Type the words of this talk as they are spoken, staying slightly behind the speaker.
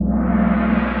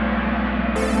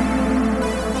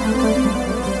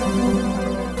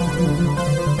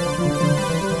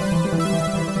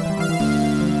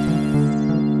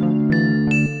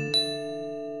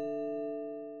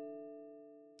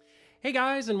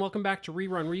guys, and welcome back to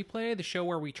Rerun Replay, the show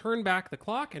where we turn back the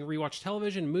clock and rewatch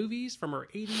television movies from our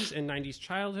 80s and 90s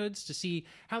childhoods to see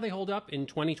how they hold up in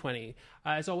 2020.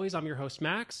 As always, I'm your host,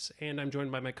 Max, and I'm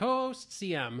joined by my co-host,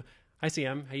 CM. Hi,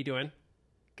 CM. How you doing?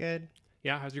 Good.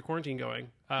 Yeah, how's your quarantine going?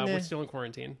 Nah. We're still in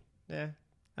quarantine. Yeah.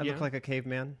 I Yeah? look like a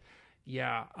caveman.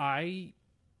 Yeah, I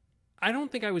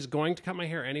don't think I was going to cut my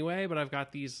hair anyway, but I've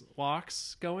got these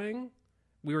locks going.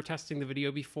 We were testing the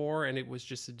video before, and it was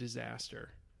just a disaster.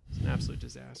 It's an absolute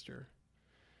disaster.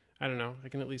 I don't know. I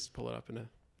can at least pull it up in a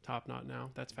top knot now.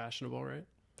 That's fashionable, right?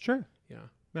 Sure. Yeah.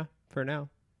 Yeah. For now.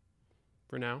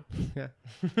 For now. Yeah.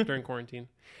 During quarantine.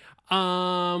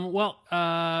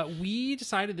 We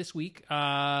decided this week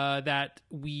that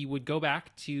we would go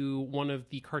back to one of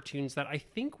the cartoons that I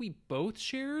think we both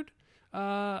shared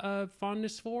a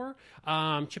fondness for,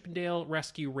 Chippendale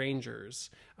Rescue Rangers.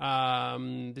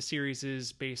 The series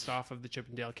is based off of the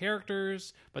Chippendale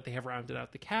characters, but they have rounded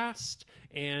out the cast,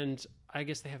 and I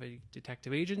guess they have a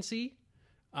detective agency.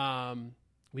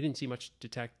 We didn't see much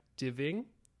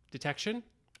detection.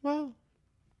 Well,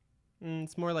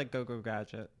 it's more like Go-Go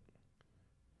Gadget.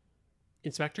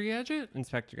 Inspector Gadget?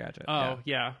 Inspector Gadget. Oh,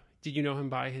 yeah. Did you know him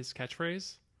by his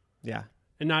catchphrase? Yeah.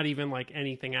 And not even like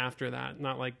anything after that.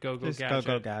 Not like Go-Go Just Gadget.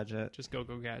 Go-Go Gadget. Just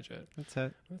Go-Go Gadget. That's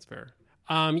it. That's fair.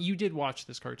 You did watch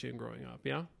this cartoon growing up,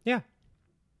 yeah? Yeah.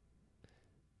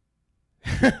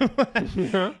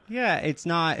 Yeah, it's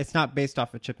not based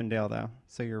off of Chippendale though,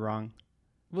 so you're wrong.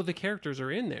 Well, the characters are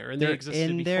in there, and they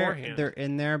existed beforehand. They're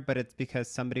in there, but it's because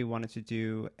somebody wanted to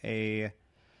do not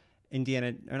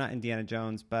Indiana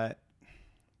Jones, but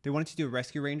they wanted to do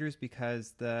Rescue Rangers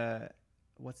because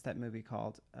what's that movie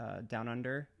called? Down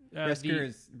Under?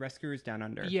 Rescuers Down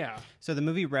Under. Yeah. So the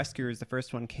movie Rescuers, the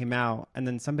first one, came out, and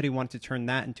then somebody wanted to turn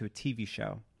that into a TV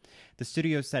show. The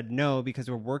studio said no because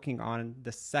we're working on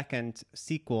the second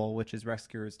sequel, which is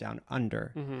Rescuers Down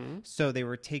Under. Mm-hmm. So they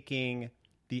were taking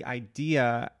the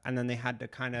idea, and then they had to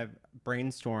kind of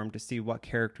brainstorm to see what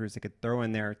characters they could throw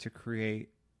in there to create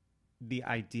the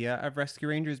idea of Rescue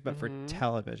Rangers, but for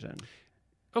television.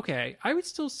 Okay, I would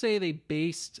still say they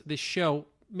based the show,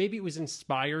 maybe it was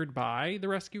inspired by the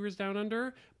Rescuers Down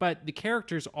Under, but the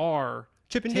characters are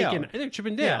Chippendale. They're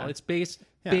Chippendale. Yeah. It's based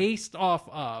off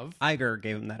of... Iger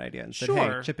gave them that idea and said, Sure.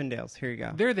 hey, Chippendales, here you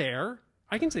go. They're there.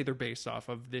 I can say they're based off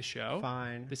of this show.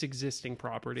 Fine. This existing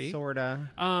property. Sorta.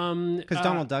 Um, Because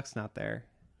Donald Duck's not there.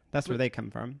 That's where they come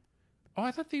from. Oh,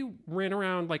 I thought they ran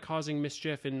around like causing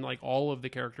mischief in like all of the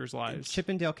characters' lives.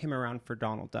 Chippendale came around for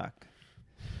Donald Duck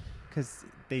because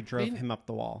they drove him up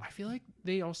the wall. I feel like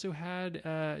they also had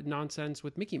nonsense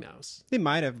with Mickey Mouse. They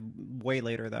might have way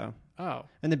later though. Oh,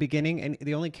 In the beginning, and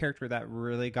the only character that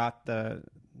really got the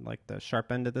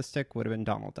sharp end of the stick would have been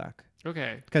Donald Duck.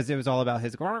 okay. Because it was all about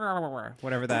his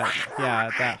whatever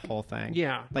that whole thing.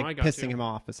 Yeah, no, like I got pissing you. him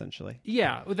off essentially.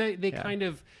 Yeah, they kind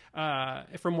of,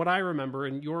 from what I remember,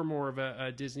 and you're more of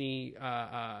a Disney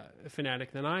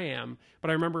fanatic than I am, but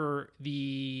I remember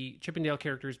the Chippendale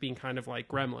characters being kind of like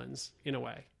gremlins in a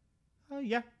way.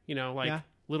 Yeah. You know, like Yeah.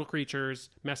 little creatures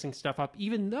messing stuff up,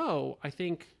 even though I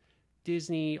think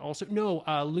Disney also... No,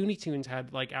 Looney Tunes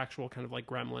had like actual kind of like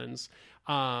gremlins.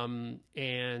 And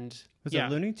Was yeah,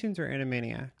 it Looney Tunes or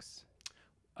Animaniacs?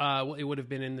 Well, it would have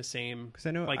been in the same, Because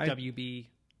I know like WB.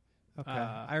 Okay,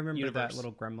 I remember universe. that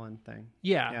little gremlin thing.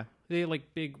 Yeah. Yeah. They had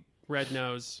like big red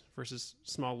nose versus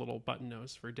small little button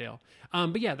nose for Dale.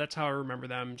 But yeah, that's how I remember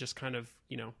them, just kind of,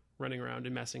 running around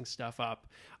and messing stuff up.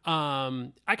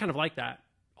 I kind of like that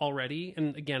already.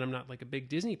 And again, I'm not like a big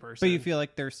Disney person. But you feel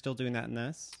like they're still doing that in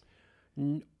this?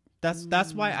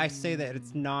 That's why I say that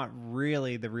it's not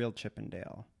really the real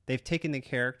Chippendale. They've taken the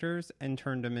characters and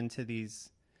turned them into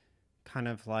these kind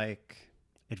of like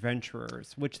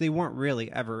adventurers, which they weren't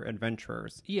really ever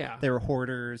adventurers. Yeah. They were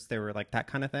hoarders. They were like that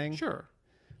kind of thing. Sure.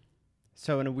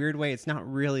 So in a weird way, it's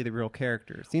not really the real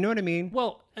characters. You know what I mean?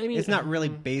 Well, I mean... It's not really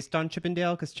based on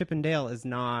Chippendale because Chippendale is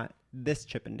not this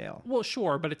Chippendale. Well,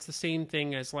 sure, but it's the same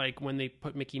thing as like when they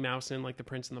put Mickey Mouse in like The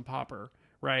Prince and the Pauper,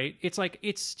 right? It's like,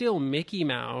 it's still Mickey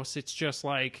Mouse. It's just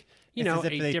like, It's as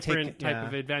if a they different take- type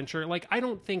of adventure. Like, I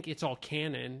don't think it's all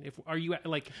canon. Are you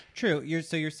like... True.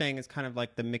 So you're saying it's kind of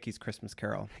like the Mickey's Christmas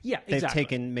Carol. Yeah, They've exactly.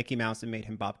 taken Mickey Mouse and made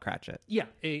him Bob Cratchit. Yeah,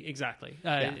 exactly.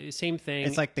 Yeah. Same thing.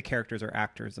 It's like the characters are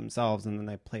actors themselves, and then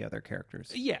they play other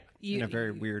characters yeah. in a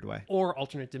very weird way. Or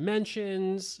alternate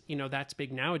dimensions. That's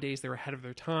big nowadays. They're ahead of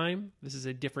their time. This is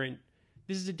a different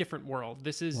world.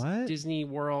 This is What? Disney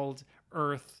World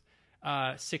Earth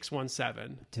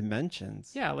 617.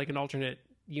 Dimensions. Yeah, like an alternate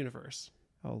universe.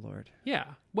 Oh Lord. Yeah.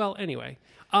 Well, anyway.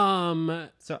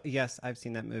 So yes, I've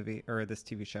seen that movie or this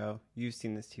TV show. You've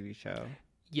seen this TV show.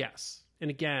 Yes. And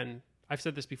again, I've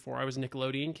said this before. I was a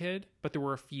Nickelodeon kid, but there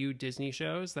were a few Disney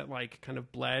shows that like kind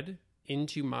of bled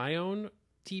into my own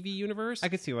TV universe. I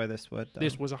could see why this would, though.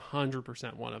 This was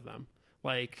 100% one of them.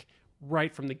 Like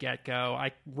right from the get-go.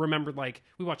 I remembered, like,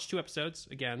 we watched 2 episodes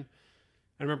again.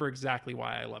 I remember exactly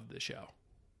why I loved the show.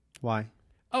 Why?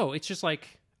 Oh, it's just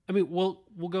like, I mean, we'll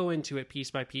go into it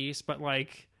piece by piece, but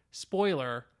like,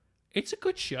 spoiler, it's a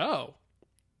good show.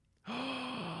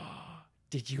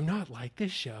 Did you not like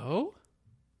this show?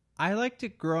 I liked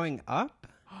it growing up.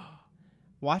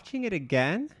 Watching it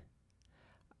again,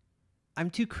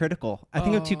 I'm too critical. I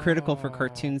think I'm too critical for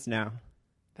cartoons now.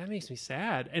 That makes me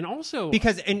sad. And also,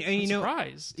 Because, and I'm you know,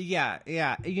 surprised.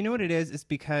 yeah. You know what it is? It's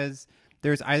because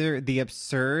there's either the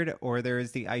absurd or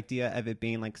there's the idea of it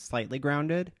being like slightly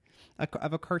grounded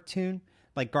of a cartoon.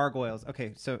 Like Gargoyles.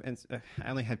 Okay, so I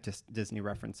only have just Disney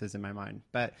references in my mind.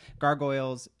 But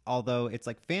Gargoyles, although it's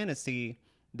like fantasy,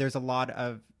 there's a lot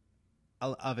of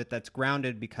it that's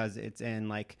grounded because it's in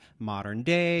like modern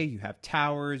day. You have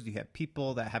towers, you have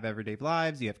people that have everyday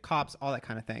lives, you have cops, all that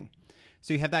kind of thing.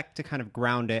 So you have that to kind of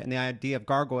ground it. And the idea of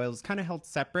Gargoyles is kind of held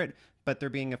separate, but they're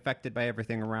being affected by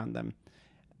everything around them.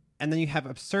 And then you have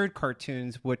absurd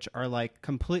cartoons, which are like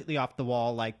completely off the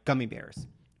wall, like Gummy Bears,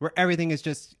 where everything is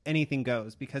just anything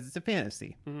goes because it's a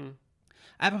fantasy. Mm-hmm.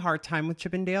 I have a hard time with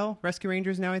Chip 'n Dale Rescue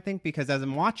Rangers now, I think, because as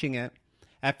I'm watching it,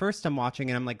 at first I'm watching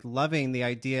and I'm like loving the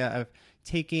idea of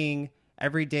taking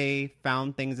everyday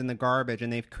found things in the garbage,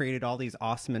 and they've created all these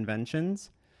awesome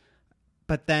inventions.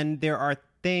 But then there are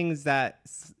things that,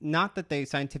 not that they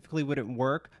scientifically wouldn't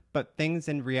work, but things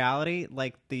in reality,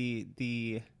 like the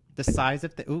size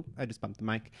of I just bumped the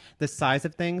mic. The size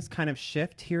of things kind of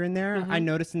shift here and there. Mm-hmm. I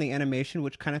noticed in the animation,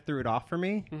 which kind of threw it off for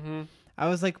me. Mm-hmm. I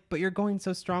was like, but you're going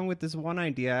so strong with this one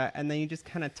idea, and then you just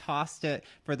kind of tossed it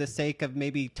for the sake of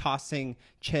maybe tossing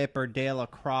Chip or Dale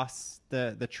across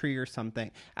the tree or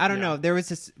something. I don't know. There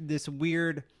was this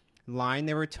weird line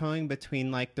they were towing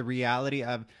between like the reality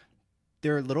of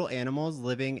they're little animals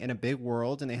living in a big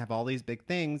world and they have all these big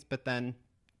things, but then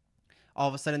all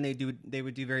of a sudden they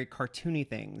would do very cartoony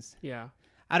things. Yeah.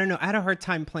 I don't know. I had a hard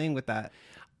time playing with that.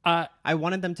 I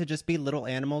wanted them to just be little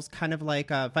animals, kind of like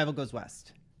Five Goes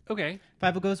West. Okay.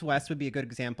 Five Goes West would be a good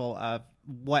example of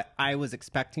what I was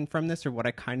expecting from this, or what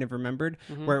I kind of remembered,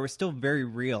 where it was still very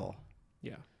real.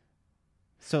 Yeah.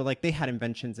 So like they had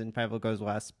inventions in Five Goes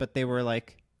West, but they were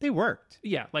like, they worked.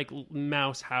 Yeah, like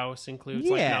Mouse House includes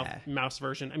like mouse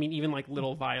version. I mean, even like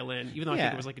little violin, even though I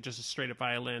think it was like just a straight up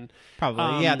violin.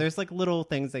 Probably, there's like little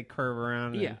things they curve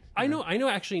around. Yeah, I know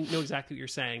exactly what you're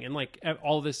saying, and like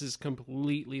all of this is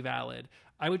completely valid.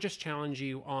 I would just challenge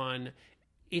you on,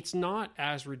 it's not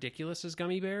as ridiculous as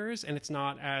Gummy Bears, and it's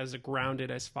not as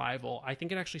grounded as Fievel. I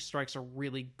think it actually strikes a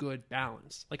really good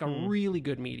balance, like a really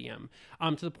good medium,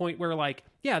 to the point where like,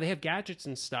 yeah, they have gadgets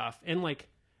and stuff, and like,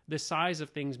 the size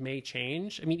of things may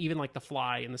change. I mean, even like the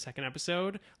fly in the second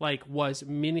episode, like was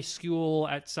minuscule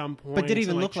at some point. But didn't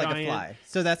even look like a fly.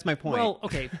 So that's my point. Well,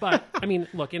 okay. But I mean,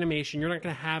 look, animation, you're not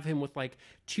going to have him with like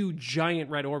 2 giant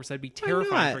red orbs. That'd be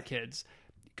terrifying for kids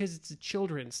because it's a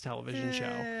children's television show.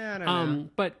 I don't know.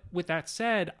 But with that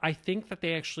said, I think that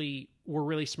they actually were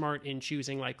really smart in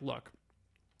choosing like, look,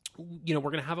 you know,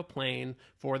 we're going to have a plane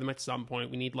for them at some point.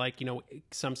 We need like, you know,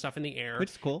 some stuff in the air.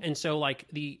 Which is cool. And so like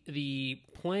the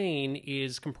plane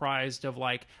is comprised of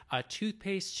like a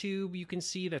toothpaste tube you can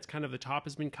see that's kind of the top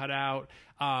has been cut out.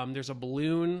 There's a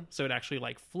balloon, so it actually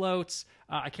like floats.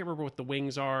 I can't remember what the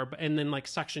wings are, but and then like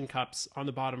suction cups on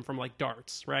the bottom from like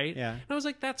darts, right? Yeah. And I was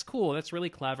like, that's cool. That's really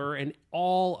clever. And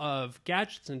all of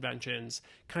Gadget's inventions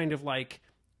kind of like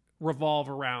revolve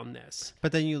around this.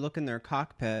 But then you look in their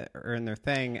cockpit or in their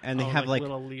thing, and they have like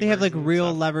they have like real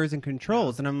stuff. levers and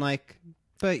controls, and I'm like,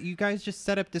 but you guys just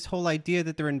set up this whole idea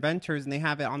that they're inventors and they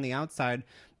have it on the outside,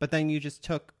 but then you just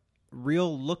took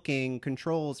real looking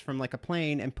controls from like a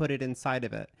plane and put it inside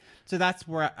of it. So that's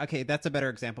where, okay, that's a better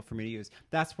example for me to use.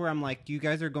 That's where I'm like, you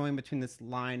guys are going between this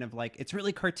line of like, it's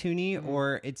really cartoony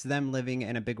or it's them living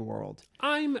in a big world.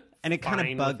 And it kind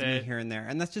of bugged me here and there.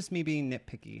 And that's just me being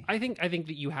nitpicky. I think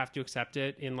that you have to accept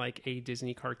it in like a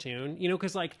Disney cartoon, you know,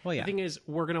 because like the thing is,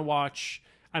 we're going to watch,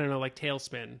 I don't know, like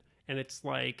Tailspin, and it's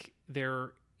like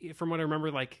they're, from what I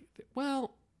remember, like,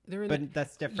 well, but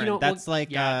that's different. You know, that's like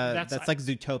that's like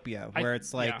Zootopia, where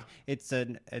it's like it's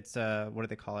a what do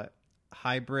they call it?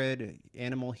 Hybrid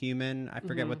animal human. I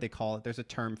forget what they call it. There's a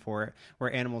term for it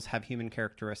where animals have human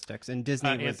characteristics. And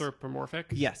Disney was anthropomorphic.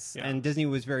 Yes, and Disney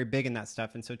was very big in that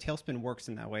stuff. And so Tailspin works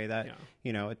in that way that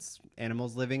you know it's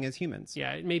animals living as humans.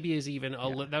 Yeah, it maybe is even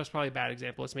that was probably a bad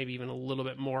example. It's maybe even a little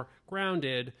bit more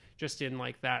grounded, just in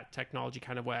like that technology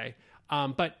kind of way.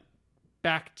 But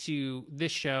back to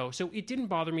this show. So it didn't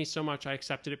bother me so much. I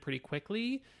accepted it pretty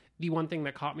quickly. The one thing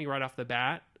that caught me right off the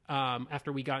bat,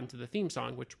 after we got into the theme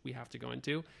song, which we have to go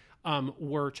into,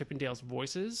 were Chip and Dale's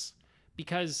voices,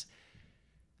 because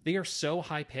they are so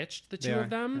high pitched, the two of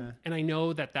them. Yeah. And I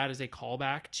know that that is a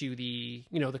callback to the,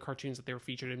 the cartoons that they were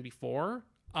featured in before.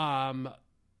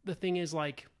 The thing is,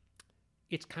 like,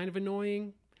 it's kind of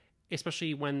annoying,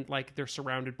 especially when, like, they're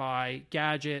surrounded by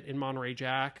Gadget and Monterey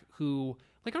Jack, who,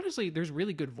 like, honestly, there's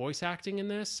really good voice acting in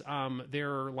this.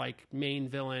 Their, like, main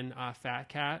villain, Fat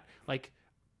Cat, like,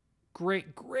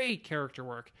 great character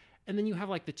work. And then you have,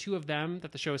 like, the two of them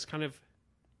that the show is kind of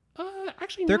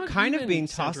actually they're kind of being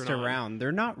tossed around.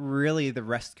 They're not really the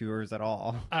rescuers at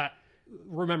all.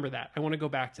 Remember that. I want to go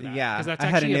back to that. Yeah, because that's I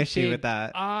had an issue with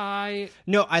that. I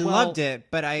loved it,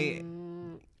 but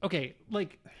okay,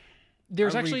 like,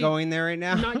 there's Are we going there right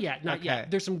now? Not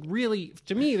yet. There's some really,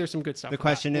 to me, there's some good stuff. The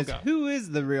question is, who is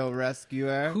the real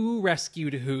rescuer? Who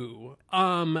rescued who?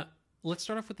 Let's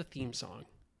start off with the theme song.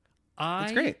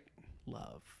 It's great.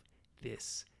 Love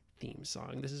this theme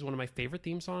song. This is one of my favorite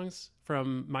theme songs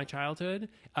from my childhood.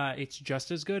 It's just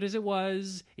as good as it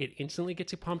was. It instantly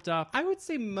gets you pumped up. I would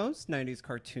say most 90s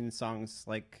cartoon songs,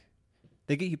 like,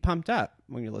 they get you pumped up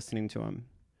when you're listening to them.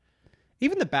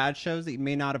 Even the bad shows that you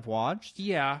may not have watched.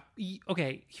 Yeah.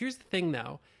 Okay, here's the thing,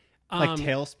 though. Like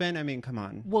Tailspin? I mean, come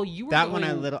on. Well, you were that one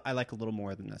I like a little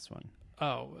more than this one.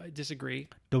 Oh, I disagree.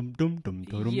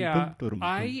 Yeah,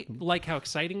 I like how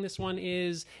exciting this one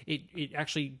is. It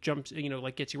actually jumps,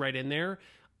 like, gets you right in there.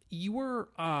 You were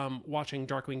watching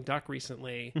Darkwing Duck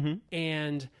recently,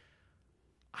 and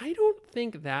I don't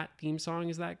think that theme song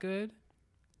is that good.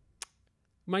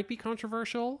 Might be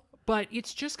controversial, but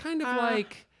it's just kind of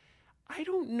like, I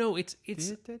don't know. It's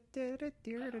it's I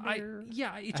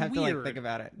have weird. To, like, think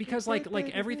about it, because like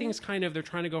everything's kind of, they're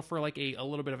trying to go for like a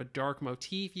little bit of a dark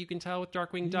motif, you can tell, with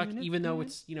Darkwing Duck, even though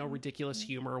it's, ridiculous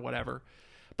humor or whatever,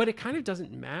 but it kind of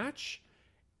doesn't match.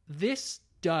 This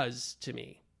does to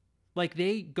me. Like,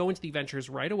 they go into the adventures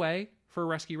right away for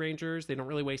Rescue Rangers. They don't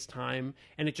really waste time,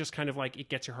 and it just kind of, like, it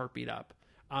gets your heartbeat up.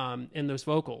 And those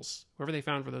vocals, whoever they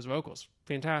found for those vocals,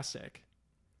 fantastic.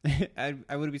 I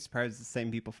wouldn't be surprised the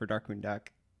same people for Darkwing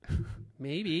Duck.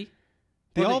 Maybe.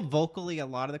 They all vocally, a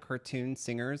lot of the cartoon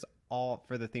singers, all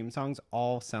for the theme songs,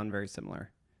 all sound very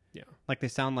similar. Yeah. Like, they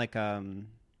sound like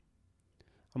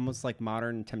almost like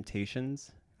Modern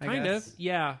Temptations, I guess. Kind of,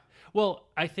 yeah. Well,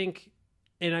 I think,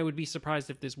 and I would be surprised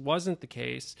if this wasn't the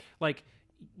case, like,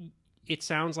 it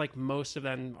sounds like most of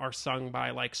them are sung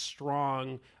by, like,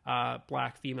 strong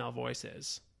black female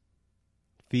voices.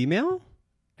 Female?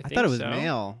 I thought it was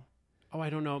male. Oh, I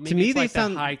don't know. Maybe to me, it's they like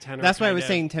sound. The high tenor. That's why I was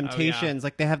saying Temptations.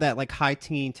 Like, they have that, like, high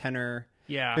teen tenor.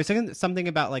 Yeah. There's something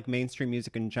about, like, mainstream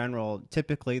music in general.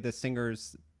 Typically, the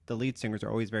lead singers are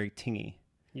always very tingy.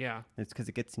 Yeah. And it's because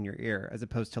it gets in your ear, as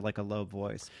opposed to, like, a low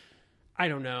voice. I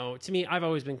don't know. To me, I've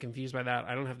always been confused by that.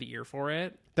 I don't have the ear for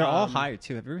it. They're all high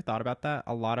too. Have you ever thought about that?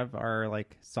 A lot of our,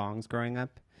 like, songs growing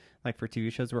up, like, for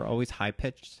TV shows, were always high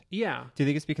pitched. Yeah. Do you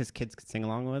think it's because kids could sing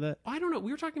along with it? I don't know.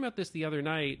 We were talking about this the other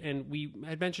night, and we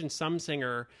had mentioned Some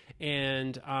Singer,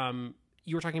 and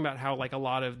you were talking about how, like, a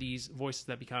lot of these voices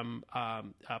that become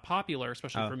popular,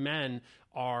 especially for men,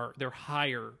 they're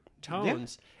higher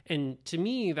tones. Yeah. And to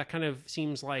me, that kind of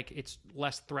seems like it's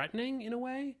less threatening in a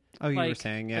way. Oh, you were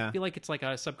saying, yeah. I feel like it's like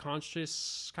a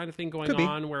subconscious kind of thing going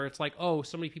on, where it's like, oh,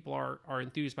 so many people are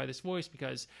enthused by this voice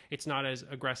because it's not as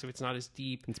aggressive, it's not as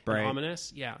deep, it's bright, and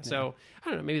ominous. Yeah. So I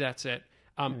don't know, maybe that's it.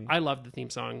 I love the theme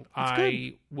song.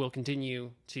 I will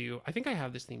continue to. I think I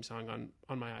have this theme song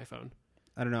on my iPhone.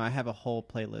 I don't know. I have a whole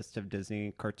playlist of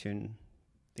Disney cartoon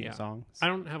theme songs. I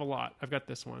don't have a lot. I've got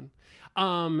this one.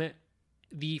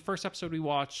 The first episode we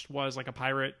watched was like a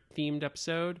pirate themed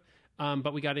episode,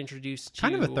 but we got introduced to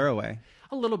kind of a throwaway,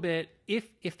 a little bit. If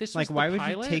this was like, why would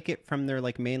you take it from their,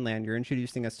 like, mainland? You're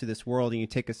introducing us to this world, and you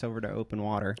take us over to open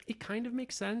water. It kind of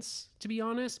makes sense, to be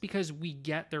honest, because we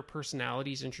get their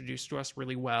personalities introduced to us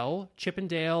really well. Chip and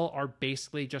Dale are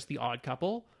basically just the odd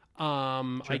couple.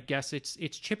 Sure. I guess it's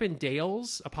Chip and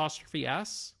Dale's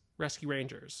 *S Rescue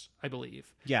Rangers, I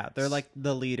believe. Yeah, they're like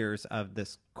the leaders of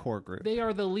this core group. They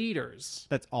are the leaders.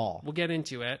 That's all. We'll get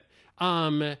into it.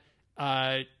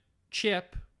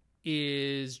 Chip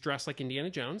is dressed like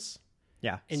Indiana Jones.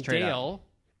 Yeah, and Dale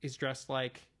is dressed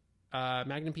like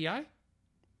Magnum PI.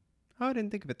 Oh, I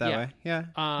didn't think of it that way.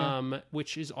 Yeah.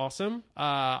 Which is awesome.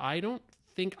 I don't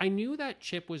think I knew that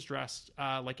Chip was dressed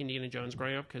like Indiana Jones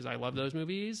growing up because I love those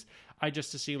movies. I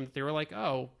just assumed that they were like,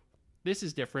 oh, this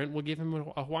is different. We'll give him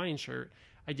a Hawaiian shirt.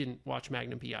 I didn't watch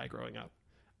Magnum PI growing up.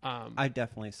 I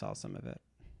definitely saw some of it.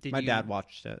 My dad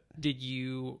watched it. Did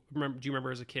you remember? Do you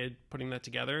remember as a kid putting that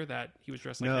together that he was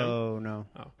dressed like him? No.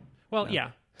 Oh, well, No.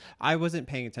 yeah. I wasn't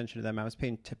paying attention to them. I was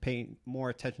paying more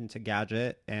attention to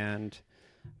Gadget and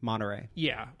Monterey.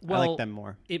 Yeah. I Well, like them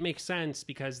more. it makes sense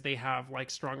because they have like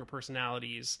stronger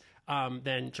personalities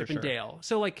than Chip For and sure. Dale.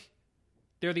 So like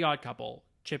they're the odd couple.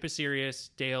 Chip is serious,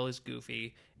 Dale is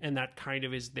goofy, and that kind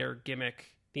of is their gimmick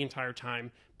the entire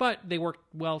time. But they work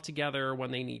well together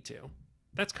when they need to.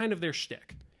 That's kind of their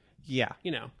shtick, Yeah.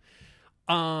 you know.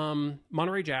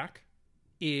 Monterey Jack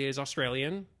is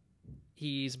Australian.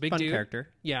 He's a big Fun dude. character.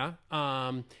 Yeah.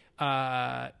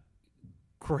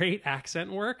 Great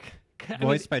accent work. I mean,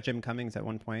 Voiced by Jim Cummings at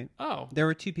one point. oh, There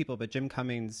were two people, but Jim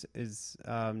Cummings is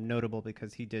notable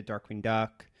because he did Darkwing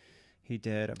Duck. He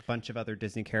did a bunch of other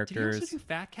Disney did he characters. also do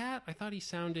Fat Cat? I thought he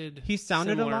sounded Similar.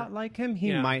 similar. A lot like him. He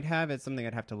Yeah. might have. It's something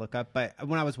I'd have to look up. But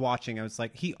when I was watching, I was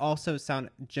like, he also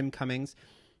Jim Cummings.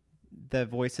 The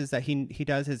voices that he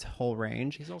does, his whole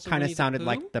range, He's also kind of Winnie the sounded Pooh?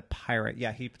 like the pirate.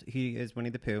 Yeah, he is Winnie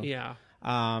the Pooh. Yeah.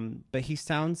 But he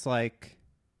sounds like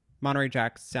Monterey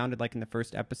Jack sounded like in the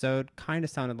first episode. Kind of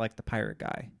sounded like the pirate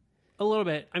guy. A little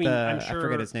bit. I mean, I'm sure I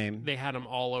forget his name. they had him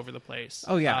all over the place.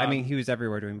 Oh yeah, I mean he was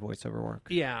everywhere doing voiceover work.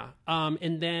 Yeah.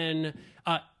 And then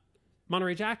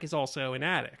Monterey Jack is also an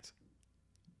addict,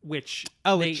 which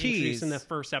Oh, they with introduced cheese. in the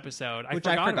first episode. Which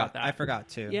I forgot about that. I forgot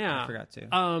to. Yeah. I forgot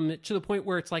to. To the point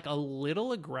where it's like a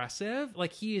little aggressive.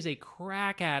 Like he is a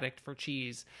crack addict for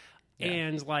cheese. Yeah.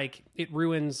 And like it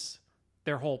ruins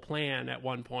their whole plan at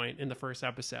one point in the first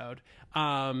episode.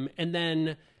 And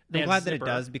then they I'm had glad that it Zipper.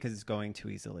 does because it's going too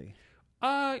easily.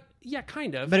 Yeah,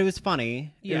 kind of. But it was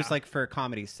funny. It Yeah. was like for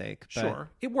comedy's sake. But Sure,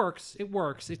 it works. It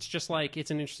works. It's just like it's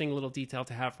an interesting little detail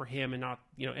to have for him, and not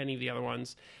any of the other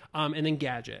ones. And then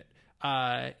Gadget.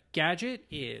 Gadget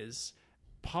is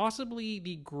possibly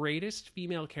the greatest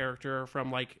female character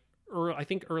from like I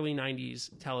think early '90s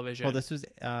television. Well, this was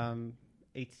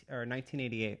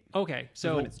 1988. Okay,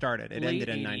 so when it started. It late ended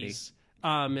in 90.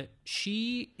 80s.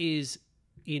 She is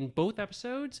in both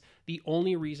episodes the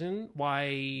only reason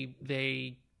why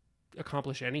they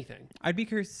accomplish anything. I'd be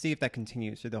curious to see if that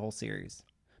continues through the whole series.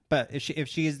 But if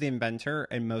she is the inventor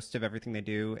and most of everything they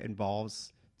do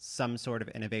involves some sort of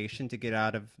innovation to get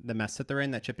out of the mess that they're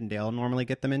in that Chip and Dale normally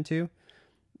get them into,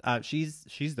 she's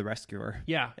the rescuer.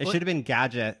 Yeah, It should have been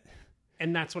Gadget.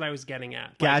 and that's what I was getting at.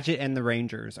 Like, Gadget and the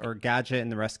Rangers, or Gadget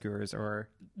and the Rescuers, or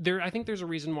I think there's a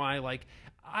reason why like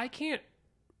I can't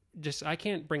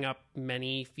bring up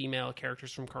many female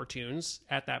characters from cartoons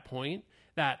at that point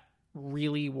that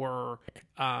really were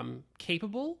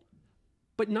capable,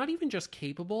 but not even just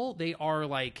capable. They are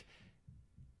like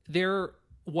they're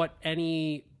what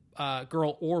any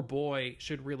girl or boy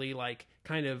should really like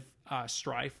kind of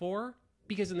strive for.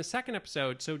 Because in the second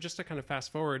episode, so just to kind of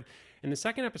fast forward, in the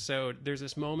second episode, there's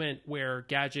this moment where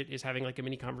Gadget is having like a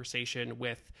mini conversation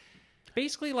with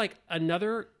basically like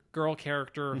another girl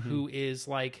character who is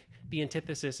like the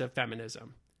antithesis of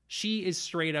feminism. She is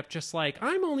straight up just like,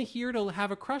 I'm only here to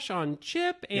have a crush on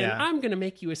Chip, and Yeah. I'm going to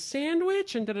make you a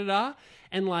sandwich, and da-da-da.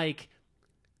 And like,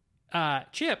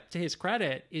 Chip, to his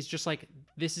credit, is just like,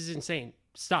 this is insane.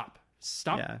 Stop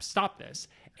this.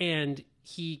 And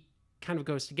he kind of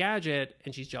goes to Gadget,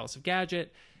 and she's jealous of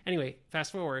Gadget. Anyway,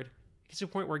 fast forward. It's to a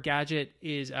point where Gadget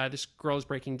is, this girl is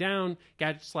breaking down.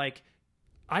 Gadget's like,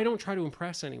 I don't try to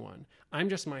impress anyone. I'm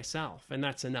just myself, and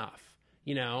that's enough,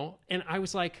 And I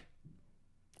was like,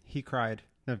 he cried.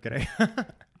 No, I'm kidding.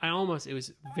 it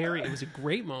was a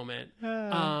great moment.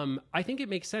 I think it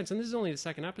makes sense. And this is only the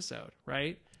second episode,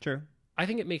 right? True. I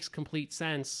think it makes complete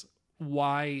sense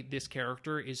why this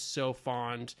character is so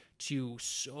fond to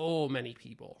so many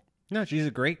people. No, she's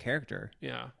a great character.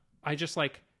 Yeah. I just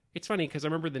like, it's funny because I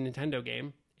remember the Nintendo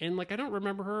game and like, I don't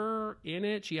remember her in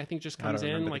it. She, I think just comes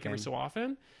in like every so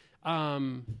often.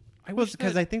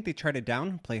 I think they try to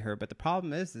downplay her, but the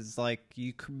problem is like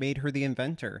you made her the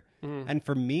inventor. And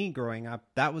for me growing up,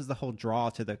 that was the whole draw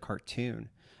to the cartoon.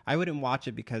 I wouldn't watch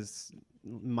it because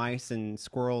mice and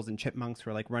squirrels and chipmunks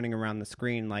were like running around the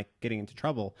screen, like getting into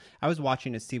trouble. I was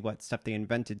watching to see what stuff they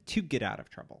invented to get out of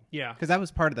trouble. Yeah. Because that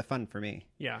was part of the fun for me.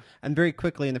 Yeah. And very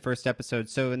quickly in the first episode.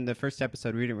 So in the first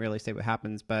episode, we didn't really say what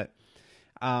happens, but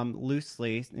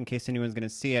loosely, in case anyone's going to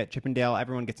see it, Chip and Dale,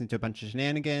 everyone gets into a bunch of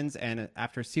shenanigans, and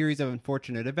after a series of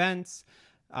unfortunate events,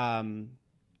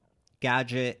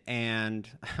 Gadget and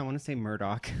I want to say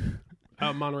Murdoch,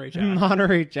 Monterey Jack.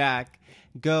 Monterey Jack,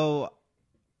 go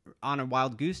on a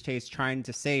wild goose chase trying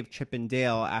to save Chip and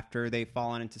Dale after they've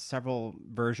fallen into several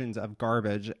versions of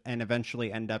garbage and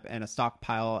eventually end up in a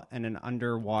stockpile in an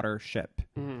underwater ship.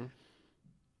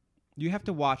 You have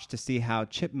to watch to see how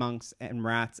chipmunks and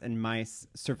rats and mice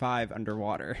survive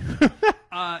underwater.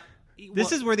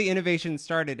 This is where the innovation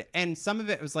started, and some of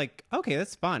it was like, okay,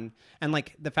 that's fun. And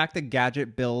like the fact that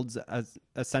Gadget builds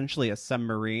essentially a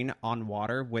submarine on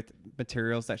water with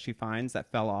materials that she finds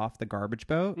that fell off the garbage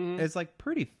boat is like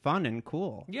pretty fun and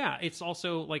cool. Yeah, it's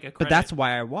also like a credit. But that's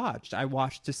why I watched. I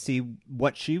watched to see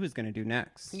what she was going to do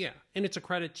next. Yeah, and it's a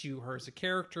credit to her as a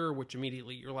character, which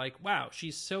immediately you're like, wow,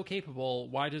 she's so capable.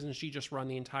 Why doesn't she just run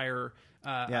the entire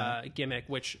gimmick?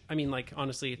 Which, I mean, like,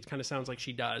 honestly, it kind of sounds like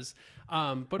she does.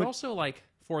 But also, like,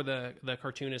 for the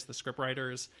cartoonists, the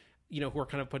scriptwriters, you know, who are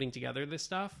kind of putting together this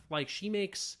stuff, like, she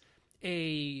makes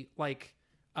a, like,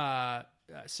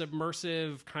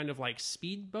 submersive kind of like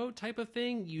speedboat type of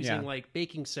thing using like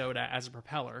baking soda as a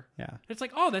propeller. Yeah. It's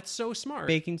like, oh, that's so smart.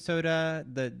 Baking soda,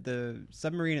 the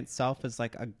submarine itself is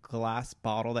like a glass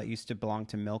bottle that used to belong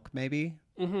to milk, maybe.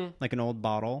 Like an old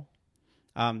bottle.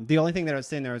 The only thing that I was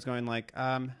sitting there was going like,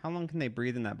 how long can they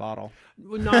breathe in that bottle?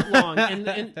 Not long.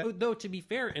 and though, to be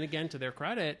fair, and again, to their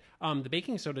credit, the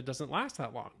baking soda doesn't last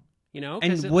that long. You know,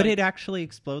 and would it actually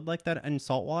explode like that in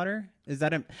salt water? Is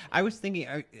that I was thinking,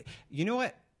 you know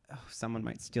what? Oh, someone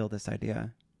might steal this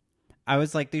idea. I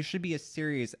was like, there should be a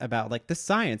series about like the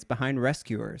science behind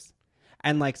rescuers,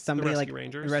 and like somebody like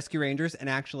rescue rangers, and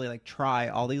actually like try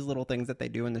all these little things that they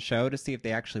do in the show to see if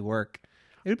they actually work.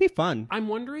 It would be fun. I'm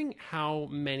wondering how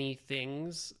many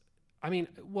things. I mean,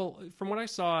 well, from what I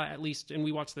saw, at least, and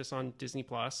we watched this on Disney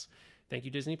Plus. Thank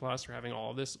you, Disney Plus, for having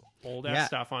all of this old-ass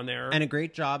stuff on there. And a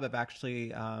great job of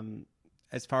actually,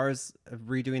 as far as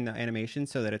redoing the animation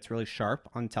so that it's really sharp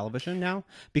on television now,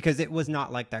 because it was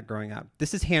not like that growing up.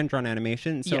 This is hand-drawn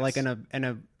animation, so like in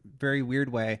a very weird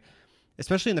way,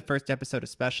 especially in the first episode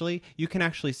especially, you can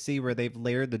actually see where they've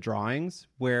layered the drawings,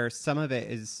 where some of it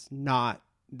is not,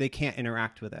 they can't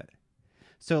interact with it.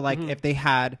 So like if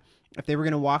they were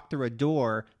going to walk through a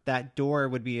door, that door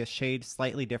would be a shade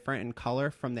slightly different in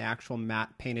color from the actual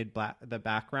matte painted the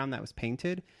background that was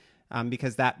painted,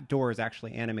 because that door is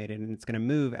actually animated and it's going to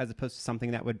move as opposed to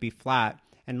something that would be flat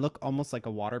and look almost like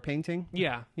a water painting.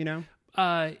 Yeah. You know?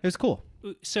 It was cool.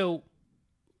 So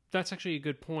that's actually a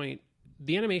good point.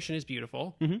 The animation is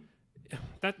beautiful.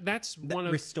 That's one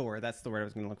of... Restore, that's the word I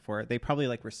was going to look for. They probably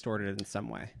like restored it in some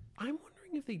way. I'm wondering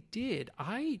if they did.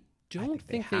 I don't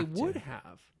think they would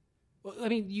have. Well, I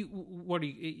mean, what are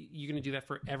you going to do that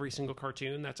for every single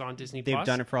cartoon that's on Disney Plus? They've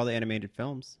done it for all the animated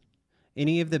films.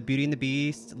 Any of the Beauty and the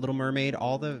Beast, Little Mermaid,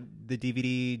 all the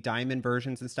DVD diamond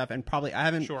versions and stuff. And probably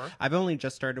I've only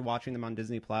just started watching them on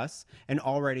Disney Plus, and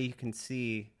already you can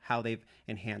see how they've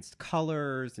enhanced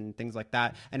colors and things like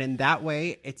that. And in that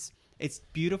way, it's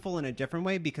beautiful in a different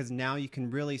way, because now you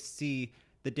can really see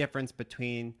the difference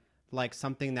between like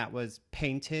something that was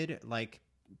painted like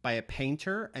by a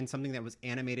painter and something that was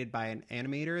animated by an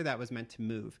animator that was meant to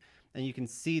move. And you can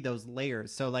see those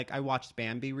layers. So like I watched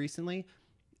Bambi recently,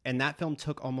 and that film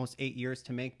took almost 8 years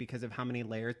to make because of how many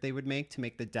layers they would make to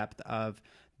make the depth of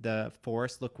the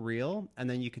forest look real. And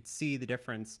then you could see the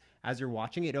difference as you're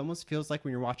watching. It almost feels like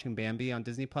when you're watching Bambi on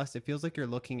Disney Plus, it feels like you're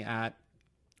looking at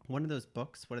one of those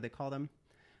books. What do they call them?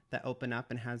 That open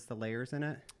up and has the layers in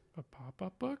it. A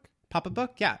pop-up book? Pop-up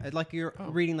book? Yeah. Like you're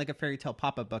reading like a fairy tale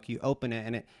pop-up book. You open it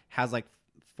and it has like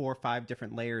 4 or 5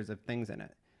 different layers of things in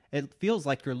it. It feels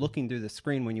like you're looking through the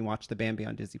screen when you watch the Bambi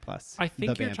on Disney Plus. I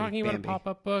think you're talking about a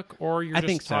pop-up book, or you're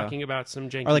just talking about some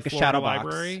janky or like a shadow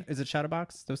library. Box. Is it shadow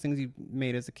box? Those things you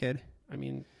made as a kid? I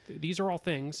mean, these are all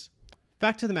things.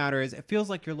 Fact of the matter is, it feels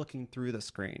like you're looking through the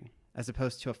screen as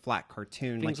opposed to a flat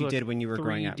cartoon like you did when you were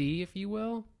growing up. 3D, if you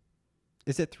will.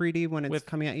 Is it 3D when it's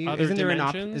coming at you? Isn't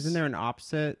there an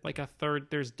opposite? Like a third,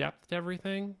 there's depth to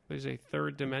everything. There's a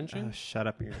third dimension. Oh, shut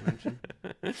up, your dimension.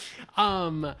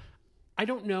 I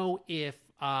don't know if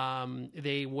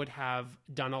they would have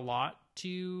done a lot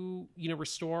to,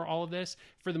 restore all of this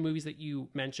for the movies that you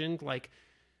mentioned. Like,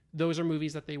 those are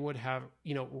movies that they would have,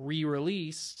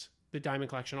 re-released the Diamond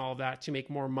Collection, all of that, to make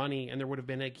more money, and there would have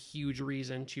been a huge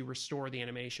reason to restore the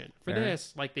animation. For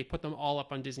this, like, they put them all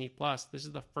up on Disney Plus. This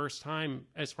is the first time,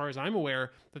 as far as I'm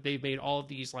aware, that they've made all of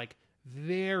these like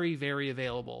very, very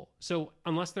available. So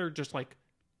unless they're just like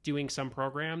doing some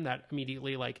program that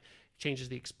immediately like changes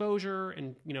the exposure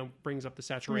and brings up the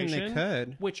saturation, they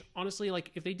could. Which honestly,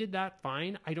 like, if they did that,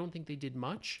 fine. I don't think they did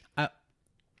much.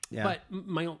 Yeah. But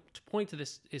my point to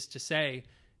this is to say,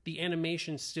 the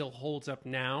animation still holds up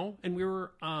now. And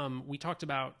we talked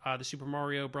about the Super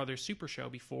Mario Brothers Super Show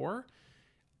before.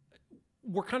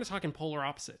 We're kind of talking polar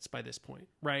opposites by this point,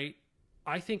 right?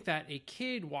 I think that a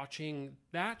kid watching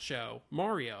that show,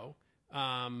 Mario,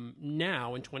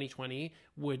 now in 2020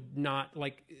 would not,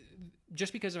 like,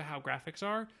 just because of how graphics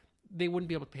are, they wouldn't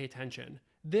be able to pay attention.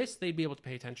 This, they'd be able to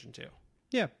pay attention to.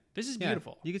 Yeah. This is Yeah.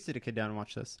 beautiful. You could sit a kid down and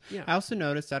watch this. Yeah. I also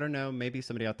noticed, I don't know, maybe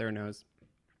somebody out there knows,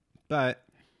 but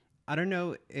I don't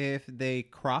know if they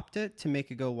cropped it to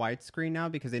make it go widescreen now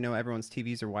because they know everyone's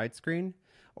TVs are widescreen,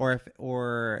 or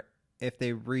if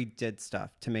they redid stuff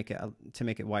to make it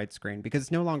widescreen because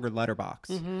it's no longer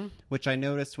letterbox, which I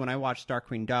noticed when I watched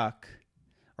Darkwing Duck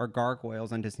or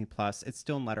Gargoyles on Disney Plus. It's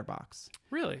still in letterbox.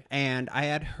 Really? And I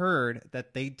had heard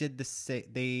that they did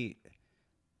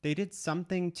they did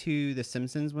something to The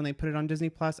Simpsons when they put it on Disney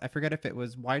Plus. I forget if it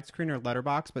was widescreen or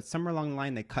letterbox, but somewhere along the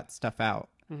line they cut stuff out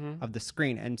of the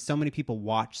screen, and so many people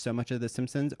watch so much of The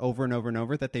Simpsons over and over and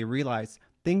over that they realize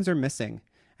things are missing.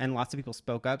 And lots of people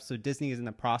spoke up. So Disney is in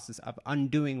the process of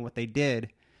undoing what they did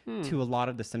to a lot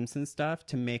of the Simpsons stuff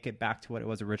to make it back to what it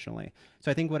was originally. So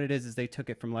I think what it is they took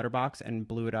it from Letterboxd and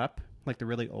blew it up, like the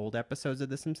really old episodes of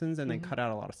the Simpsons, and they cut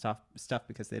out a lot of stuff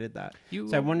because they did that.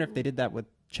 So I wonder if they did that with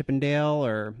Chippendale,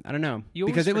 or I don't know,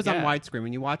 because it was on widescreen.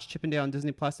 When you watch Chippendale on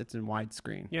Disney Plus, it's in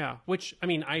widescreen. Yeah, which I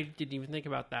mean, I didn't even think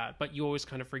about that, but you always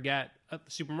kind of forget the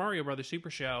Super Mario Brothers Super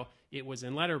Show. It was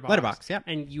in Letterboxd, yeah,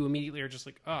 and you immediately are just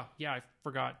like, oh yeah, I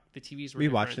forgot the TVs were. We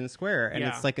different. watched in Square, and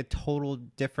it's like a total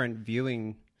different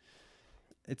viewing.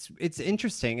 It's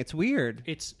interesting. It's weird.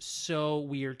 It's so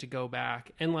weird to go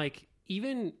back and like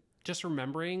even just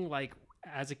remembering like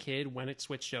as a kid when it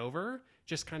switched over,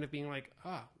 just kind of being like,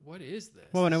 what is this?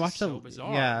 Well, when this I watched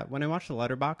when I watch the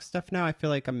Letterboxd stuff now, I feel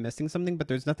like I'm missing something, but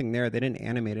there's nothing there. They didn't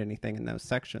animate anything in those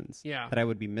sections that I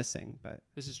would be missing. But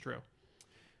this is true.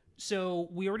 So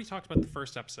we already talked about the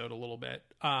first episode a little bit,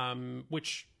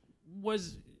 which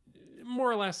was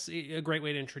more or less a great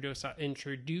way to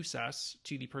introduce us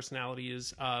to the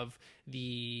personalities of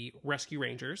the Rescue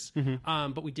Rangers.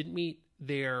 But we didn't meet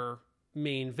their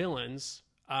main villains.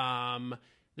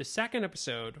 The second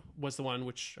episode was the one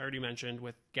which I already mentioned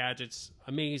with Gadget's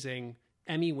amazing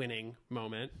Emmy-winning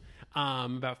moment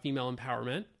about female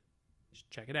empowerment.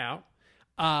 Check it out.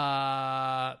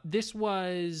 This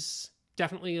was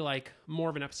definitely like more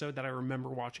of an episode that I remember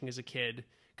watching as a kid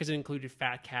because it included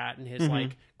Fat Cat and his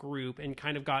like group and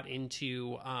kind of got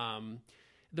into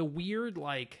the weird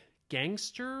like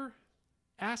gangster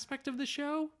aspect of the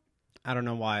show. I don't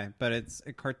know why, but it's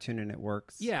a cartoon and it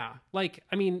works. Yeah. Like,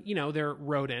 I mean, you know, they're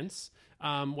rodents.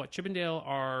 Chippendale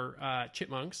are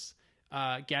chipmunks.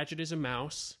 Gadget is a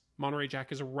mouse. Monterey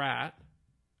Jack is a rat,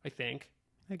 I think.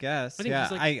 I guess. I think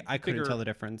he's, like, I couldn't tell the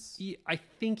difference. I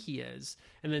think he is.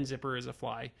 And then Zipper is a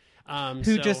fly.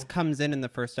 Who just comes in the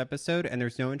first episode and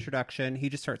there's no introduction. He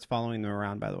just starts following them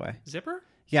around, by the way. Zipper?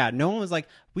 Yeah, no one was like,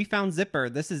 we found Zipper.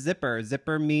 This is Zipper.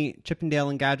 Zipper meet Chippendale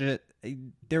and Gadget.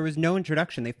 There was no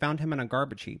introduction. They found him on a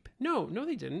garbage heap. No,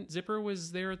 they didn't. Zipper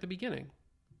was there at the beginning.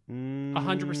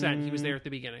 100% he was there at the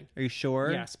beginning. Are you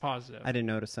sure? Yes, positive. I didn't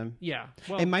notice him. Yeah.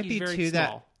 Well, it might be very too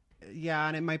small. Yeah,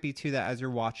 and it might be too that as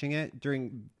you're watching it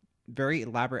during very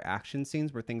elaborate action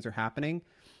scenes where things are happening,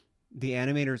 the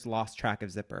animators lost track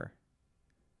of Zipper.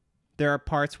 There are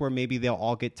parts where maybe they'll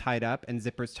all get tied up and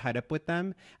Zipper's tied up with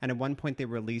them. And at one point they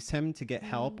release him to get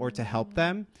help or to help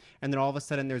them. And then all of a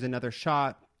sudden there's another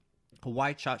shot, a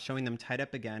wide shot showing them tied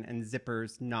up again. And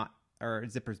Zipper's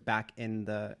back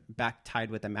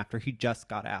tied with them after he just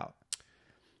got out.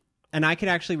 And I could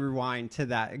actually rewind to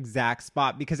that exact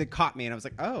spot because it caught me and I was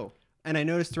like, oh. And I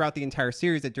noticed throughout the entire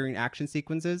series that during action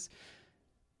sequences,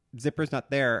 Zipper's not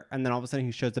there, and then all of a sudden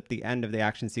he shows up at the end of the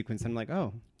action sequence. And I'm like,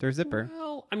 oh, there's Zipper.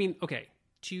 Well, I mean, okay.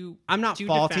 I'm not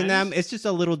faulting them. It's just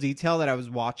a little detail that I was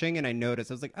watching and I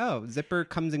noticed. I was like, oh, Zipper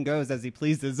comes and goes as he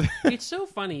pleases. It's so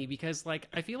funny because, like,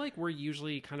 I feel like we're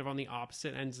usually kind of on the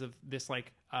opposite ends of this,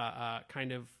 like,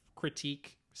 kind of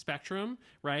critique spectrum,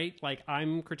 right? Like,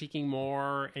 I'm critiquing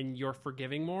more and you're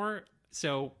forgiving more.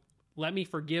 So let me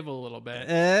forgive a little bit.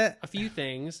 A few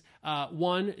things.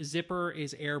 One, Zipper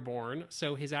is airborne,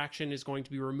 so his action is going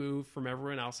to be removed from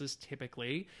everyone else's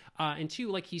typically. And two,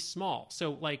 like, he's small.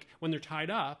 So, like, when they're tied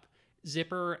up,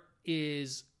 Zipper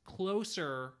is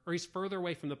closer or he's further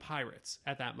away from the pirates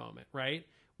at that moment, right?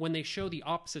 When they show the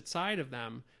opposite side of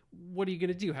them, what are you going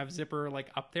to do? Have Zipper, like,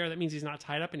 up there? That means he's not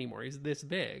tied up anymore. He's this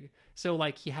big. So,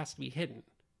 like, he has to be hidden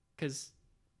because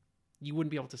you wouldn't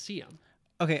be able to see him.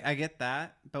 Okay, I get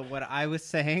that, but what I was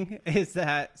saying is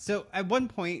that, so at one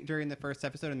point during the first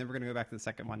episode, and then we're going to go back to the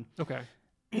second one.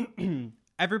 Okay.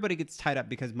 Everybody gets tied up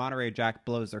because Monterey Jack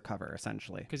blows their cover,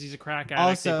 essentially. Because he's a crack addict,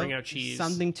 also, they bring out cheese.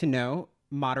 Something to know,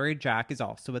 Monterey Jack is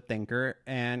also a thinker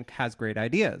and has great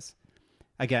ideas.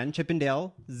 Again,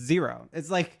 Chippendale, zero.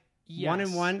 It's like, 1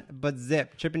 and 1, but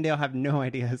zip. Chip and Dale have no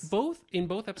ideas. Both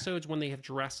episodes when they have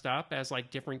dressed up as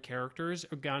like different characters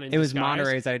or gone in It was disguise.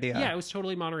 Monterey's idea. Yeah, it was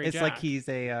totally Monterey It's Jack. like he's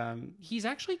a he's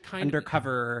actually kind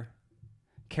undercover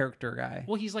character guy.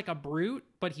 Well, he's like a brute,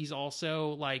 but he's also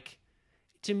like,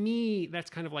 to me, that's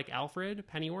kind of like Alfred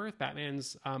Pennyworth,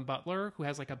 Batman's butler, who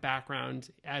has like a background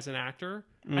as an actor.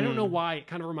 I don't know why. It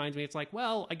kind of reminds me. It's like,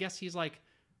 well, I guess he's like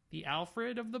the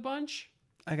Alfred of the bunch.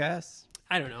 I guess.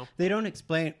 I don't know. They don't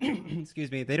explain,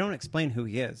 excuse me, they don't explain who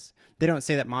he is. They don't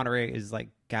say that Monterey is like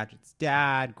Gadget's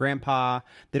dad, grandpa.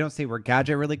 They don't say where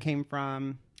Gadget really came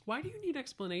from. Why do you need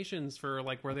explanations for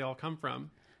like where they all come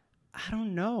from? I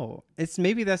don't know.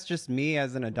 Maybe that's just me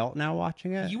as an adult now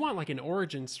watching it. You want like an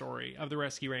origin story of the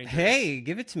Rescue Rangers. Hey,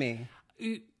 give it to me.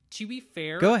 To be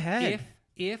fair, go ahead.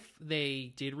 If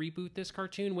they did reboot this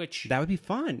cartoon, which that would be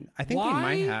fun. I think they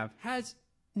might have.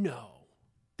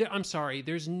 I'm sorry.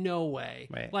 There's no way.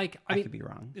 Wait, like I mean, could be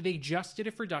wrong. They just did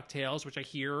it for DuckTales, which I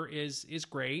hear is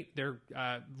great. Their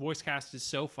voice cast is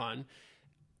so fun.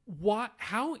 What?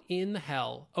 How in the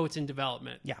hell? Oh, it's in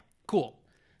development. Yeah. Cool.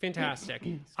 Fantastic.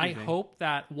 I hope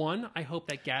that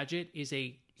Gadget is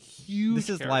a huge. This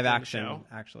is live action,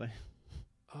 actually.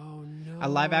 Oh no! A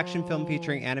live action film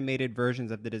featuring animated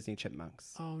versions of the Disney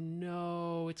Chipmunks. Oh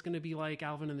no! It's going to be like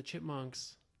Alvin and the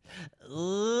Chipmunks.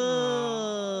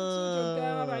 Oh, such a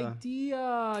bad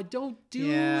idea. Don't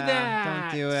do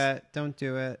that. Don't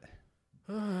do it.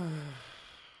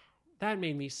 That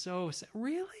made me so sad.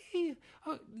 Really?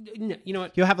 Oh, no, you know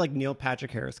what? You'll have like Neil Patrick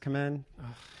Harris come in.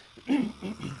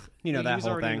 You know, that he was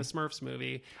whole already thing. in the Smurfs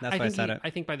movie. That's why I said it. I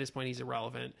think by this point he's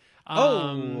irrelevant.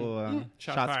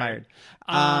 Shots fired.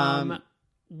 I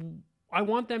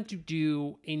want them to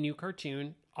do a new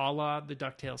cartoon a la the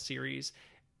DuckTales series.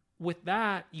 With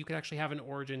that, you could actually have an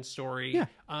origin story. Yeah.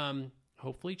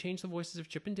 Hopefully change the voices of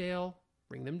Chip and Dale,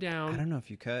 bring them down. I don't know if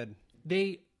you could.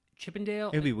 Chip and Dale.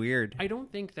 It'd be weird. I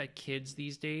don't think that kids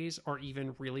these days are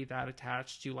even really that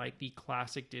attached to like the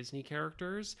classic Disney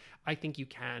characters. I think you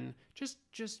can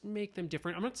just make them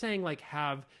different. I'm not saying like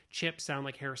have Chip sound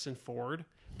like Harrison Ford,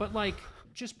 but like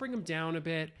just bring him down a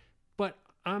bit. But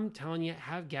I'm telling you,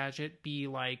 have Gadget be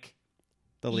like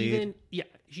the lead.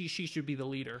 She should be the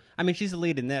leader. I mean, she's the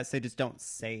lead in this. They just don't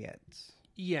say it.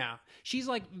 Yeah. She's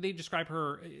like, they describe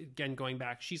her, again, going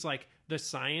back, she's like the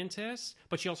scientist,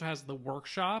 but she also has the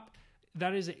workshop.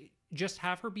 That is, just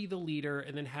have her be the leader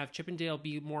and then have Chip and Dale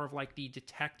be more of like the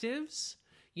detectives,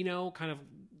 you know, kind of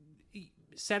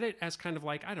set it as kind of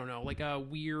like, I don't know, like a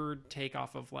weird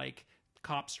takeoff of like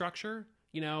cop structure,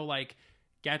 you know, like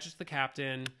Gadget's the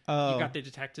captain, you've got the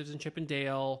detectives and Chip and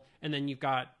Dale, and then you've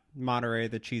got Monterey,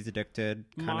 the cheese addicted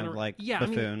kind of like buffoon.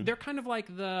 I mean, they're kind of like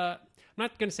I'm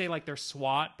not going to say like they're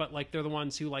SWAT, but like they're the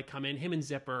ones who like come in. Him and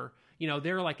Zipper, you know,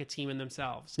 they're like a team in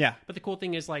themselves. Yeah. But the cool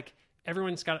thing is like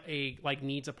everyone's got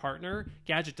needs a partner.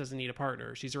 Gadget doesn't need a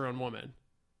partner. She's her own woman.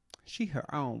 She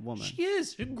her own woman. She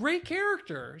is a great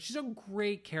character. She's a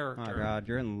great character. Oh God,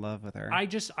 you're in love with her.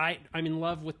 I'm in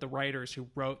love with the writers who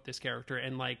wrote this character,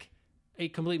 and like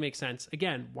it completely makes sense.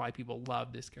 Again, why people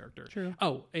love this character. True.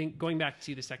 Oh, and going back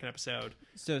to the second episode.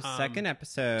 So second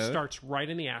episode starts right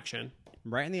in the action.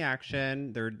 Right in the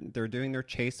action. They're doing their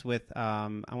chase with I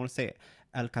want to say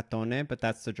El Catone, but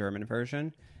that's the German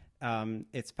version.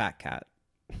 It's Fat Cat.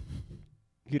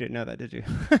 You didn't know that, did you?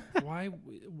 Why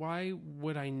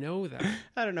would I know that?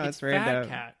 I don't know. It's random. Fat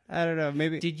Cat. I don't know.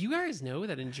 Maybe. Did you guys know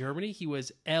that in Germany he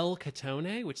was El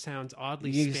Catone, which sounds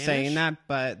oddly You're Spanish? saying that,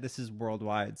 but this is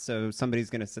worldwide. So somebody's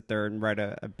going to sit there and write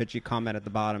a bitchy comment at the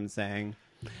bottom saying,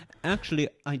 actually,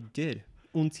 I did.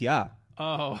 Und ja.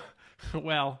 Oh,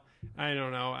 well, I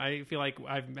don't know. I feel like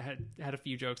I've had a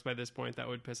few jokes by this point that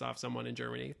would piss off someone in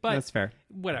Germany. But that's fair.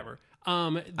 Whatever.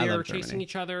 They're chasing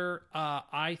each other.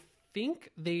 I think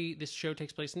this show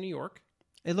takes place in New York.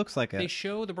 It looks like it. They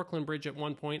show the Brooklyn Bridge at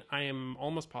one point. I am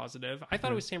almost positive. I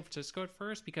thought it was San Francisco at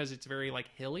first because it's very like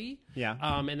hilly. Yeah.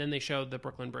 And then they showed the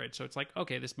Brooklyn Bridge, so it's like,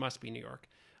 okay, this must be New York.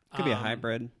 Could be a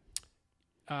hybrid.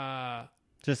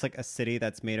 Just like a city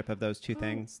that's made up of those two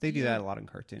things. They do that a lot in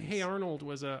cartoons. Hey Arnold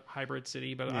was a hybrid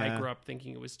city, but I grew up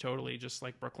thinking it was totally just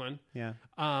like Brooklyn. Yeah.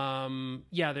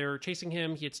 They're chasing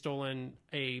him. He had stolen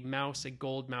a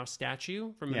gold mouse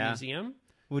statue from a museum.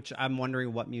 Which I'm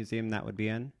wondering what museum that would be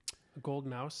in. A gold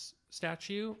mouse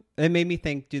statue. It made me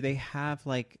think, do they have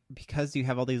like, because you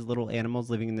have all these little animals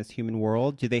living in this human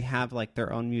world, do they have like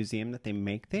their own museum that they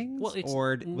make things? Well,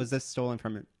 or was this stolen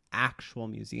from an actual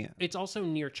museum? It's also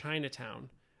near Chinatown.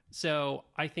 So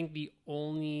I think the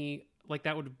only, like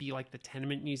that would be like the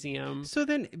tenement museum. So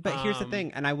then, but here's the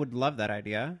thing, and I would love that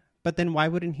idea, but then why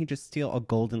wouldn't he just steal a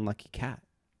golden lucky cat?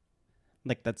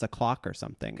 like that's a clock or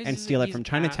something, 'Cause and he's steal it a from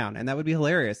cat. Chinatown, and that would be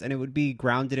hilarious, and it would be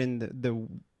grounded in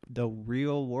the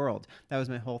real world. That was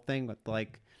my whole thing with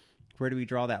like, where do we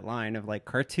draw that line of like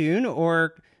cartoon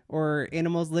or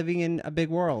animals living in a big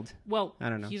world? Well, I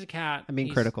don't know. He's a cat. I'm being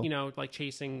He's, critical. You know, like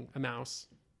chasing a mouse.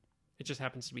 It just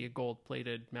happens to be a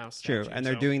gold-plated mouse. True, statue, and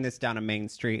they're so- doing this down a main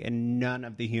street, and none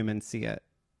of the humans see it.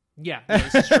 Yeah, no,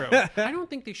 this is true. I don't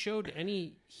think they showed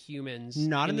any humans.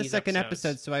 Not in the these second episodes.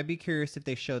 episode, so I'd be curious if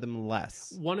they show them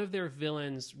less. One of their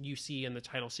villains you see in the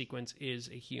title sequence is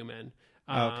a human.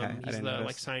 Okay, I He's didn't the notice.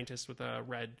 like scientist with a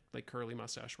red, like curly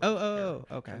mustache. Oh,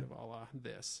 okay. Kind of a la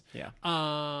this. Yeah.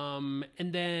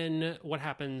 And then what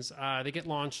happens? They get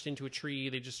launched into a tree.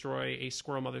 They destroy a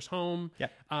squirrel mother's home. Yeah.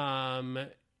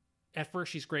 At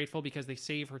first, she's grateful because they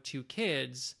save her 2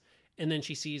 kids, and then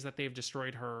she sees that they've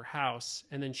destroyed her house,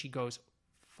 and then she goes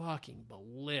fucking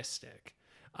ballistic.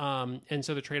 And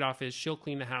so the trade-off is she'll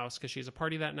clean the house because she has a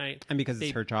party that night. And because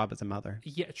it's her job as a mother.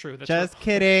 Yeah, true. That's Just her-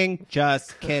 kidding.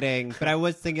 Just kidding. But I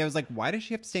was thinking, I was like, why does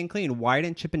she have to stay clean? Why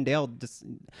didn't Chip and Dale just...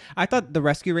 I thought the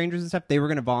rescue rangers and stuff, they were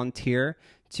going to volunteer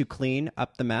to clean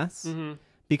up the mess. Mm-hmm.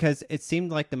 Because it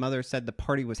seemed like the mother said the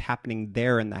party was happening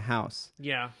there in the house.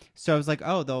 Yeah. So I was like,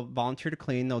 oh, they'll volunteer to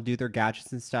clean. They'll do their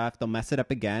gadgets and stuff. They'll mess it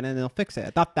up again, and they'll fix it. I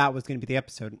thought that was going to be the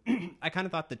episode. I kind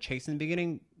of thought the chase in the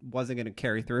beginning wasn't going to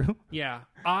carry through. Yeah.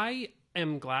 I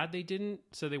am glad they didn't,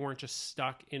 so they weren't just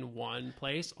stuck in one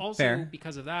place. Also, Fair.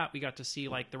 because of that, we got to see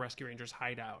like the Rescue Rangers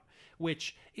hideout,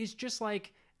 which is just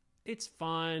like, it's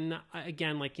fun.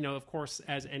 Again, like, you know, of course,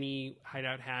 as any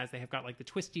hideout has, they have got like the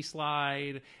twisty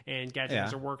slide, and Gadget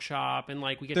has Yeah. a workshop, and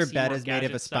like we get Their to see bed more is made of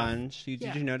Gadget a stuff. sponge. Yeah.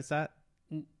 Did you notice that?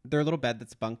 Their little bed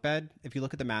that's a bunk bed, if you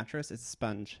look at the mattress, it's a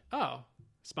sponge. Oh,